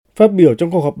Phát biểu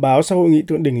trong cuộc họp báo sau hội nghị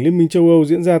thượng đỉnh Liên minh châu Âu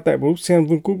diễn ra tại Bruxelles,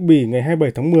 Vương quốc Bỉ ngày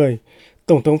 27 tháng 10,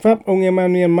 Tổng thống Pháp ông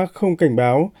Emmanuel Macron cảnh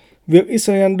báo việc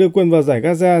Israel đưa quân vào giải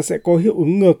Gaza sẽ có hiệu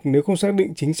ứng ngược nếu không xác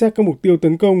định chính xác các mục tiêu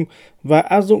tấn công và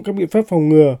áp dụng các biện pháp phòng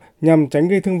ngừa nhằm tránh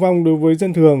gây thương vong đối với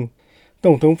dân thường.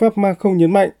 Tổng thống Pháp Macron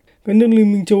nhấn mạnh các nước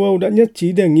Liên minh châu Âu đã nhất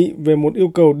trí đề nghị về một yêu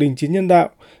cầu đình chiến nhân đạo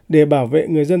để bảo vệ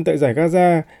người dân tại giải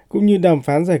Gaza, cũng như đàm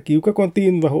phán giải cứu các con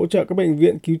tin và hỗ trợ các bệnh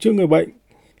viện cứu chữa người bệnh.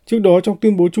 Trước đó, trong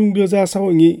tuyên bố chung đưa ra sau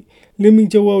hội nghị, Liên minh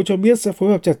châu Âu cho biết sẽ phối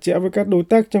hợp chặt chẽ với các đối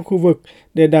tác trong khu vực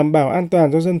để đảm bảo an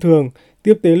toàn cho dân thường,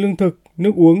 tiếp tế lương thực,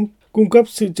 nước uống, cung cấp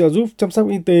sự trợ giúp chăm sóc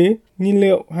y tế, nhiên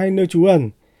liệu hay nơi trú ẩn.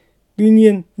 Tuy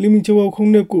nhiên, Liên minh châu Âu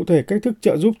không nêu cụ thể cách thức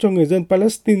trợ giúp cho người dân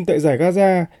Palestine tại giải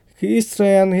Gaza khi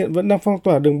Israel hiện vẫn đang phong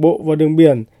tỏa đường bộ và đường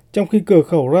biển, trong khi cửa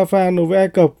khẩu Rafah nối với Ai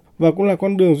Cập và cũng là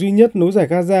con đường duy nhất nối giải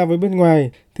Gaza với bên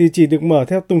ngoài thì chỉ được mở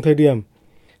theo từng thời điểm.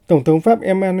 Tổng thống Pháp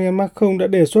Emmanuel Macron đã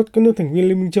đề xuất các nước thành viên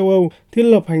Liên minh châu Âu thiết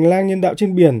lập hành lang nhân đạo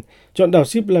trên biển, chọn đảo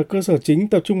Ship là cơ sở chính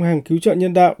tập trung hàng cứu trợ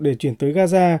nhân đạo để chuyển tới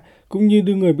Gaza, cũng như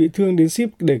đưa người bị thương đến Ship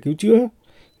để cứu chữa.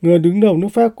 Người đứng đầu nước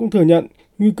Pháp cũng thừa nhận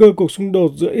nguy cơ cuộc xung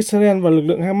đột giữa Israel và lực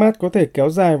lượng Hamas có thể kéo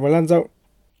dài và lan rộng.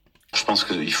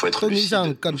 Tôi nghĩ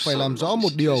rằng cần phải làm rõ một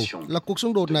điều là cuộc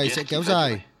xung đột này sẽ kéo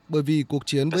dài, bởi vì cuộc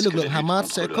chiến với lực lượng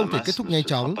Hamas sẽ không thể kết thúc nhanh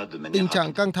chóng. Tình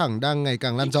trạng căng thẳng đang ngày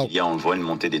càng lan rộng.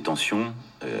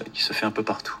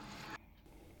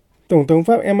 Tổng thống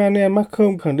Pháp Emmanuel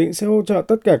Macron khẳng định sẽ hỗ trợ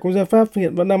tất cả công dân Pháp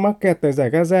hiện vẫn đang mắc kẹt tại giải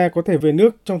Gaza có thể về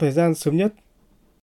nước trong thời gian sớm nhất.